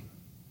desolate too.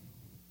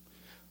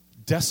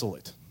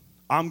 Desolate.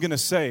 I'm going to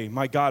say,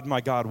 my God,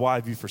 why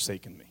have you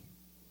forsaken me?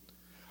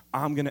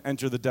 I'm going to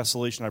enter the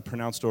desolation I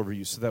pronounced over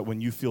you so that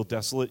when you feel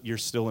desolate, you're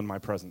still in my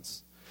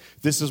presence.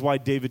 This is why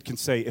David can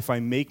say, if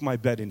I make my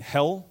bed in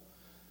hell,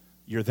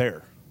 you're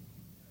there.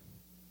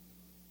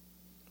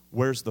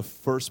 Where's the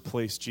first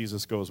place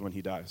Jesus goes when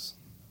he dies?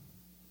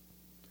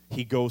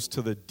 He goes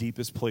to the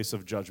deepest place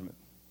of judgment.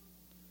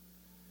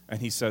 And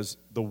he says,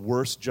 the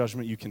worst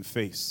judgment you can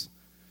face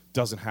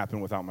doesn't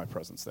happen without my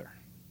presence there.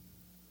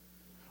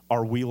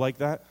 Are we like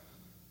that?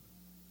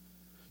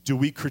 Do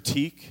we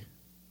critique,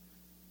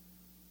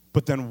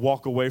 but then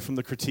walk away from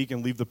the critique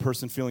and leave the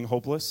person feeling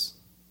hopeless?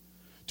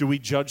 Do we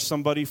judge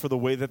somebody for the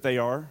way that they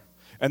are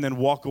and then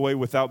walk away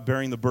without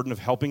bearing the burden of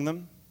helping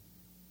them?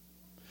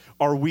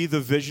 Are we the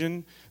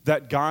vision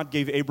that God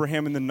gave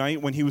Abraham in the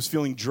night when he was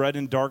feeling dread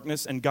and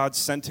darkness, and God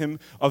sent him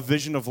a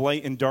vision of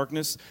light and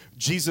darkness?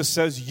 Jesus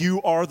says,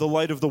 you are the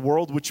light of the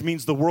world, which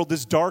means the world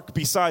is dark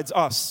besides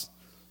us.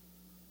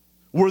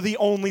 We're the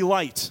only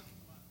light.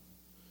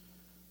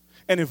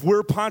 And if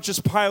we're Pontius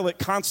Pilate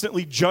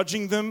constantly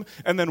judging them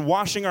and then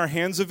washing our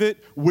hands of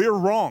it, we're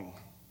wrong.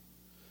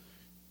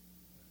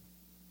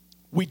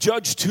 We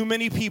judge too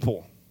many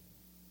people.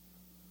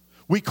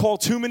 We call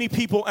too many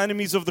people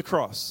enemies of the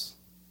cross.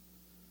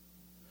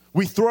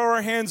 We throw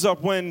our hands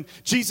up when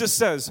Jesus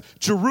says,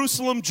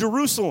 Jerusalem,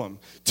 Jerusalem.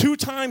 2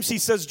 times he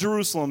says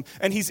Jerusalem,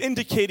 and he's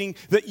indicating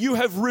that you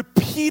have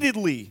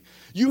repeatedly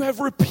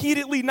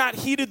not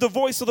heeded the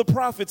voice of the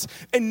prophets,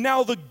 and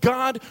now the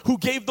God who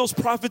gave those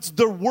prophets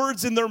their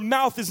words in their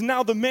mouth is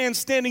now the man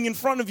standing in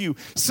front of you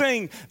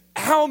saying,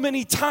 how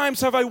many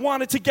times have I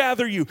wanted to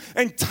gather you?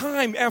 And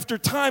time after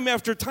time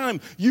after time,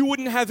 you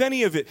wouldn't have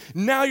any of it.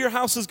 Now your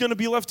house is going to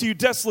be left to you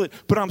desolate,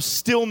 but I'm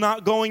still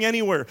not going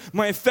anywhere.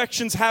 My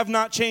affections have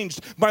not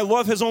changed. My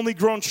love has only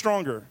grown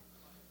stronger.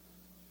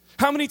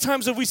 How many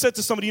times have we said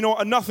to somebody,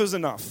 enough is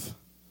enough?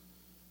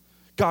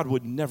 God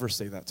would never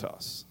say that to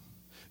us.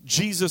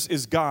 Jesus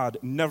is God,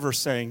 never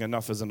saying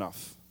enough is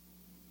enough.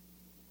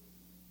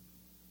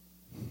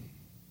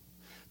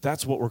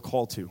 That's what we're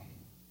called to.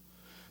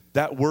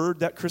 That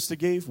word that Krista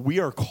gave, we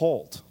are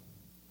called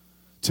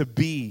to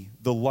be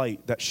the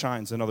light that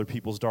shines in other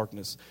people's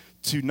darkness.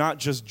 To not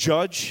just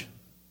judge,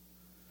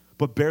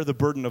 but bear the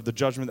burden of the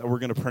judgment that we're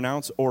going to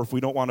pronounce, or if we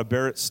don't want to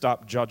bear it,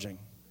 stop judging.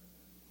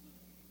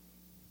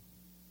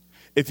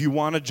 If you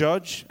want to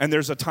judge, and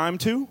there's a time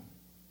to,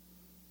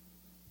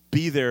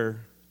 be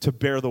there to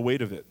bear the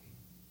weight of it.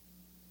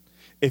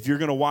 If you're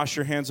going to wash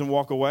your hands and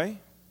walk away,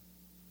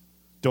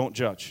 don't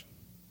judge.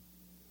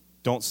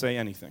 Don't say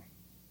anything.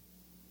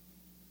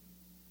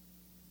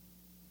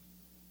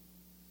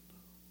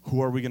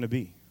 Who are we going to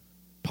be?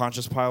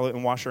 Pontius Pilate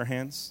and wash our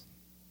hands?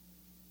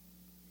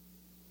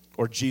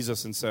 Or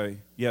Jesus and say,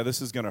 yeah,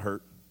 this is going to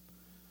hurt,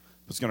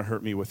 but it's going to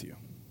hurt me with you.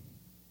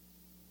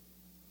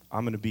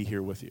 I'm going to be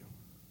here with you.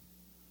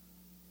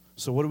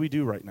 So what do we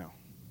do right now?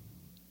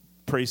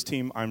 Praise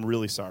team, I'm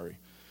really sorry.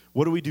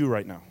 What do we do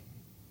right now?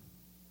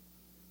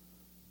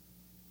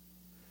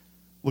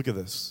 Look at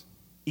this.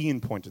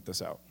 Ian pointed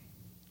this out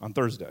on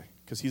Thursday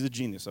because he's a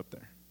genius up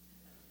there.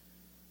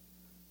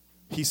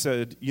 He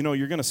said,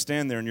 you're going to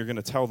stand there and you're going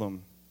to tell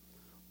them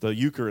the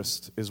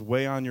Eucharist is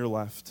way on your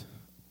left,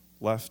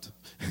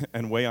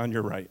 and way on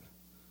your right.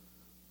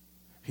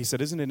 He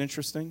said, isn't it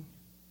interesting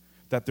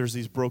that there's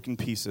these broken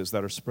pieces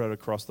that are spread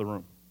across the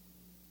room?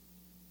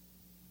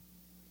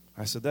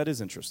 I said, that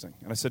is interesting.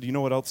 And I said, you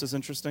know what else is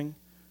interesting?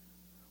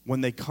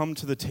 When they come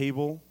to the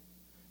table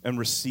and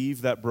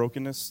receive that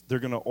brokenness, they're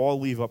going to all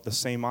leave up the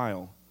same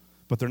aisle,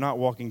 but they're not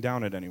walking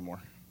down it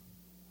anymore.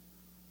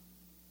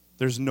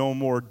 There's no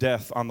more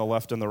death on the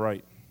left and the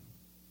right.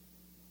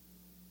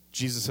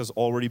 Jesus has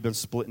already been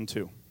split in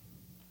two.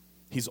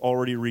 He's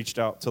already reached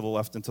out to the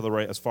left and to the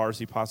right as far as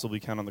he possibly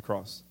can on the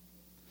cross.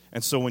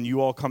 And so when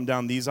you all come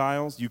down these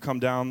aisles, you come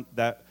down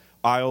that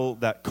aisle,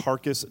 that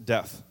carcass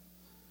death.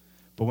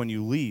 But when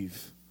you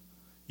leave,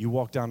 you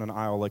walk down an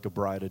aisle like a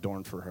bride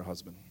adorned for her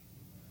husband.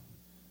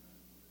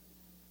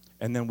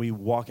 And then we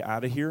walk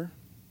out of here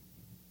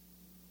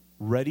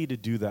ready to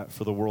do that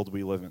for the world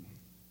we live in.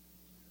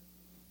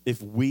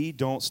 If we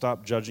don't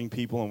stop judging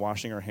people and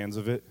washing our hands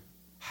of it,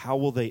 how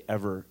will they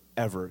ever,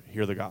 ever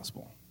hear the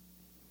gospel?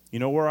 You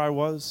know where I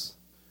was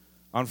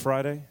on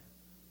Friday?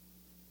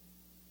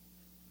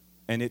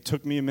 And it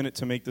took me a minute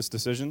to make this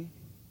decision,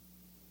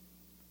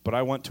 but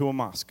I went to a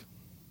mosque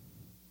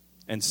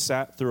and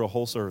sat through a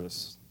whole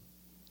service,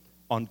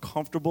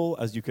 uncomfortable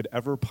as you could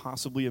ever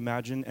possibly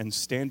imagine, and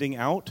standing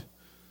out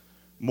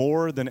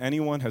more than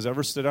anyone has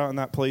ever stood out in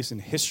that place in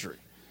history.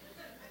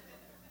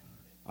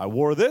 I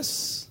wore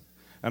this,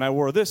 and I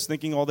wore this,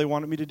 thinking all they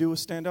wanted me to do was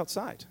stand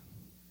outside.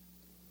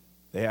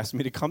 They asked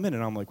me to come in,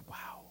 and I'm like,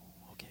 wow,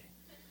 okay.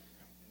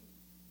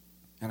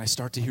 And I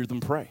start to hear them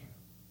pray.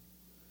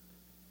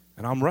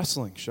 And I'm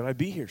wrestling. Should I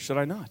be here? Should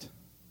I not?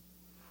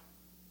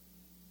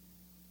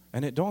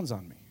 And it dawns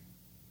on me.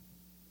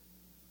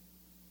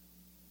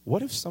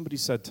 What if somebody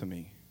said to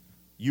me,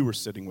 you were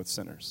sitting with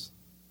sinners?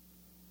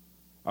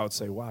 I would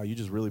say, wow, you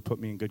just really put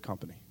me in good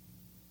company.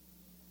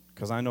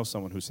 Because I know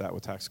someone who sat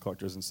with tax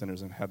collectors and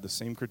sinners and had the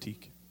same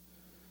critique.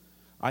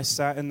 I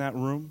sat in that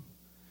room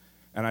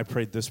and I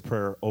prayed this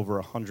prayer over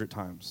 100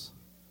 times.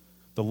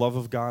 The love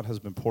of God has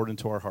been poured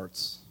into our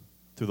hearts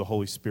through the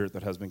Holy Spirit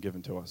that has been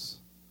given to us.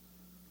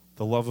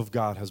 The love of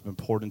God has been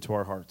poured into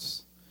our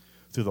hearts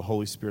through the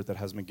Holy Spirit that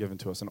has been given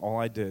to us. And all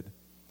I did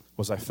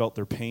was I felt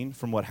their pain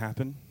from what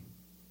happened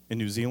in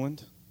New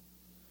Zealand.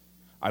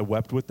 I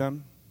wept with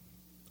them.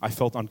 I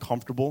felt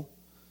uncomfortable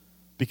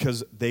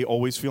because they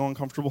always feel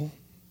uncomfortable.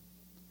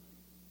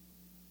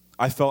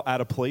 I felt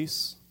out of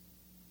place.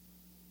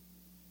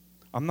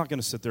 I'm not going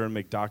to sit there and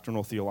make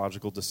doctrinal,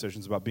 theological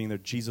decisions about being there.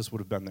 Jesus would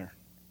have been there.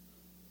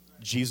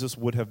 Jesus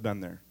would have been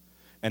there.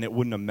 And it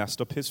wouldn't have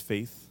messed up his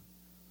faith.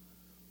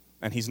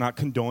 And he's not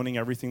condoning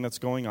everything that's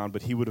going on,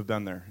 but he would have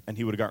been there, and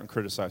he would have gotten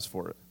criticized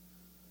for it.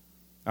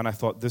 And I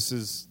thought, this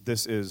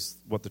is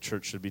what the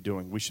church should be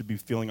doing. We should be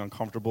feeling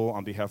uncomfortable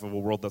on behalf of a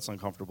world that's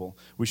uncomfortable.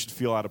 We should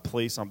feel out of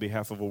place on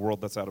behalf of a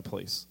world that's out of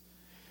place.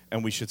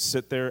 And we should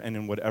sit there and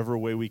in whatever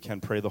way we can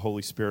pray the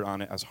Holy Spirit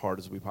on it as hard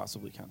as we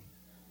possibly can.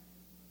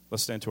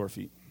 Let's stand to our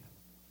feet.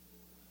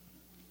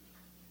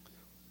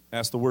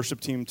 Ask the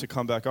worship team to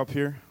come back up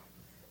here.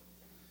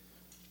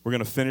 We're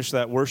going to finish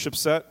that worship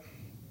set.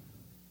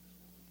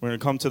 We're going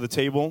to come to the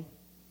table.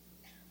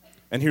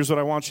 And here's what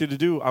I want you to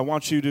do. I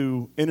want you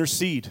to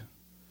intercede.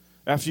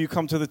 After you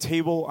come to the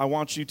table, I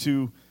want you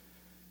to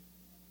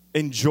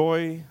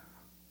enjoy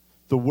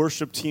the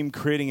worship team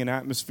creating an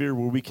atmosphere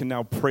where we can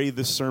now pray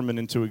this sermon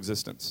into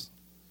existence.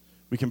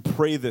 We can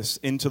pray this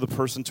into the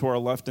person to our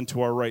left and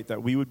to our right,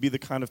 that we would be the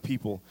kind of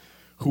people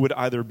who would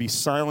either be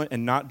silent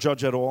and not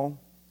judge at all,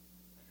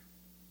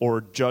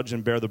 or judge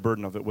and bear the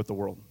burden of it with the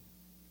world.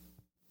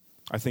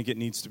 I think it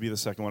needs to be the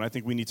second one. I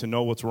think we need to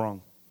know what's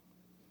wrong,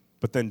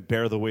 but then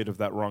bear the weight of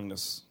that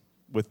wrongness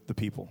with the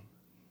people,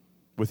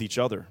 with each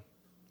other,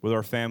 with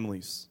our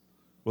families,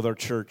 with our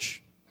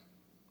church,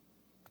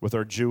 with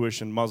our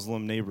Jewish and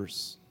Muslim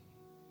neighbors.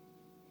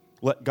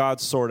 Let God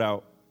sort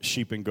out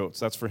sheep and goats.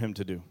 That's for him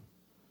to do.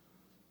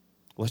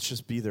 Let's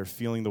just be there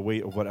feeling the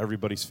weight of what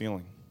everybody's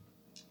feeling.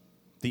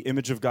 The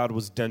image of God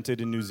was dented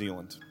in New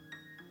Zealand.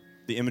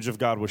 The image of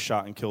God was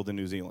shot and killed in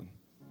New Zealand.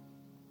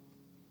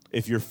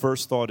 If your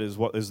first thought is,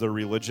 what is their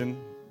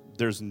religion?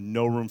 There's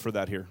no room for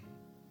that here.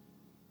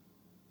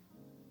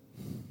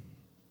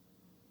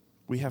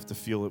 We have to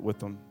feel it with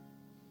them.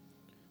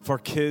 If our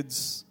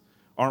kids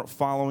aren't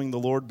following the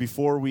Lord,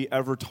 before we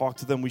ever talk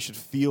to them, we should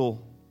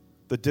feel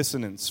the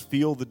dissonance,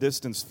 feel the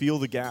distance, feel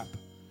the gap,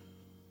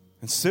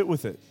 and sit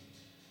with it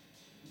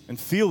and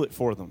feel it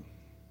for them.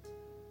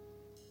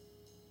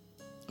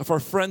 If our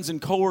friends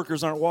and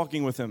coworkers aren't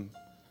walking with him,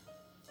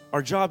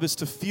 our job is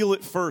to feel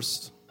it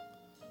first.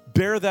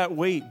 Bear that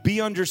weight.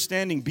 Be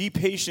understanding. Be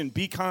patient.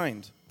 Be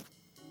kind.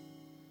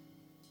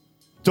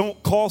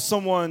 Don't call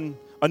someone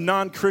a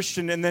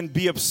non-Christian and then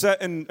be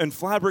upset and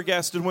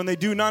flabbergasted when they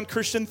do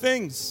non-Christian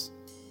things.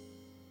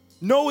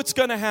 Know it's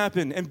going to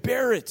happen and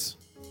bear it.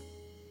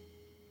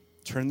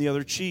 Turn the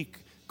other cheek.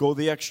 Go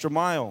the extra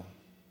mile.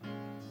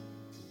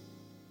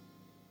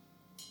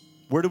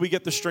 Where do we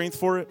get the strength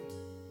for it?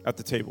 At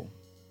the table.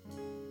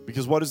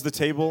 Because what is the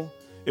table,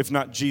 if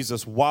not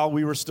Jesus, while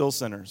we were still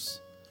sinners,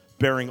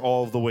 bearing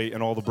all of the weight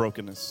and all the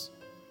brokenness?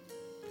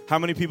 How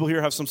many people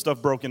here have some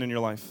stuff broken in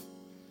your life?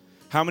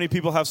 How many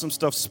people have some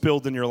stuff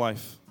spilled in your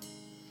life?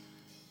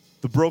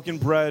 The broken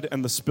bread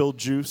and the spilled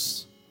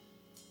juice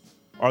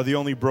are the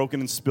only broken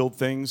and spilled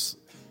things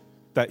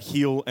that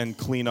heal and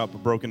clean up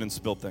broken and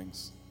spilled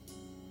things.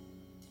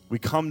 We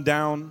come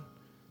down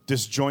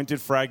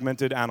disjointed,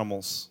 fragmented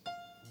animals,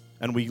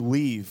 and we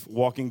leave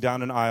walking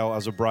down an aisle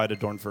as a bride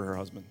adorned for her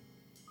husband.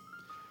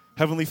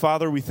 Heavenly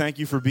Father, we thank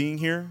you for being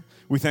here.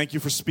 We thank you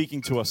for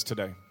speaking to us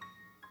today.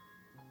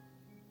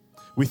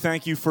 We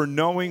thank you for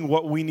knowing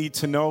what we need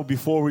to know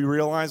before we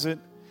realize it,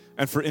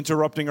 and for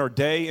interrupting our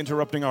day,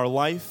 interrupting our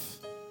life,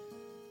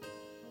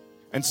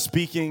 and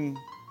speaking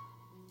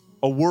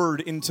a word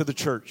into the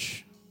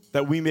church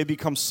that we may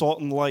become salt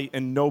and light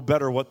and know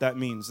better what that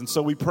means. And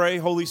so we pray,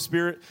 Holy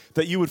Spirit,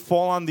 that you would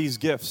fall on these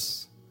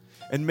gifts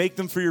and make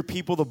them for your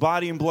people the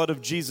body and blood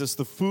of Jesus,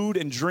 the food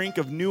and drink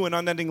of new and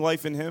unending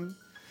life in him.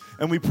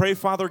 And we pray,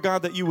 Father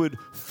God, that you would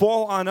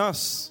fall on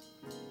us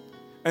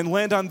and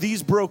land on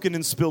these broken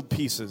and spilled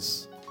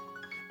pieces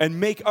and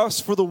make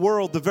us for the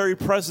world the very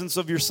presence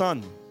of your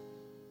Son.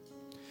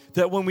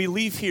 That when we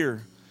leave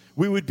here,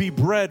 we would be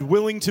bread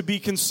willing to be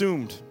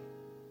consumed.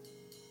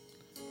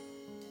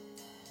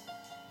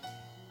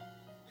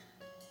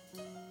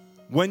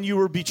 When you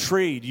were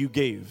betrayed, you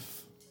gave.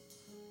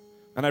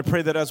 And I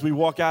pray that as we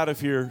walk out of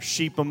here,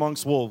 sheep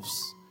amongst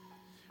wolves,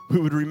 we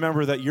would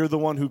remember that you're the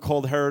one who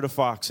called Herod a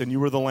fox and you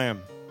were the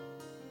lamb.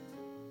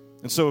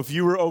 And so if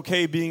you were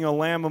okay being a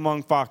lamb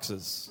among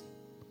foxes,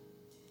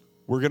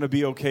 we're going to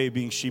be okay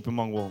being sheep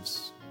among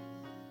wolves.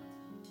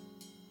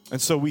 And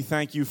so we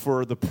thank you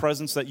for the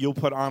presence that you'll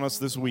put on us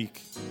this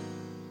week,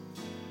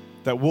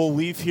 that we'll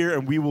leave here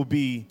and we will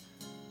be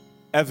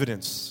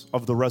evidence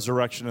of the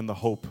resurrection and the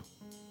hope.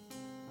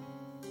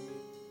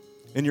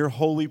 In your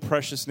holy,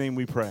 precious name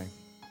we pray.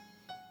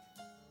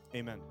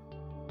 Amen.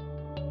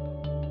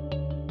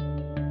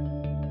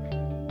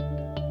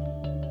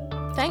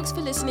 Thanks for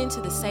listening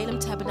to the Salem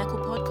Tabernacle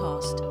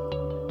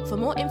podcast. For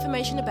more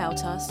information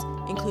about us,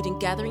 including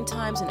gathering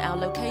times and our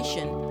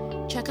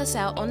location, check us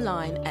out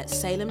online at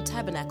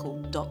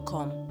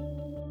salemtabernacle.com.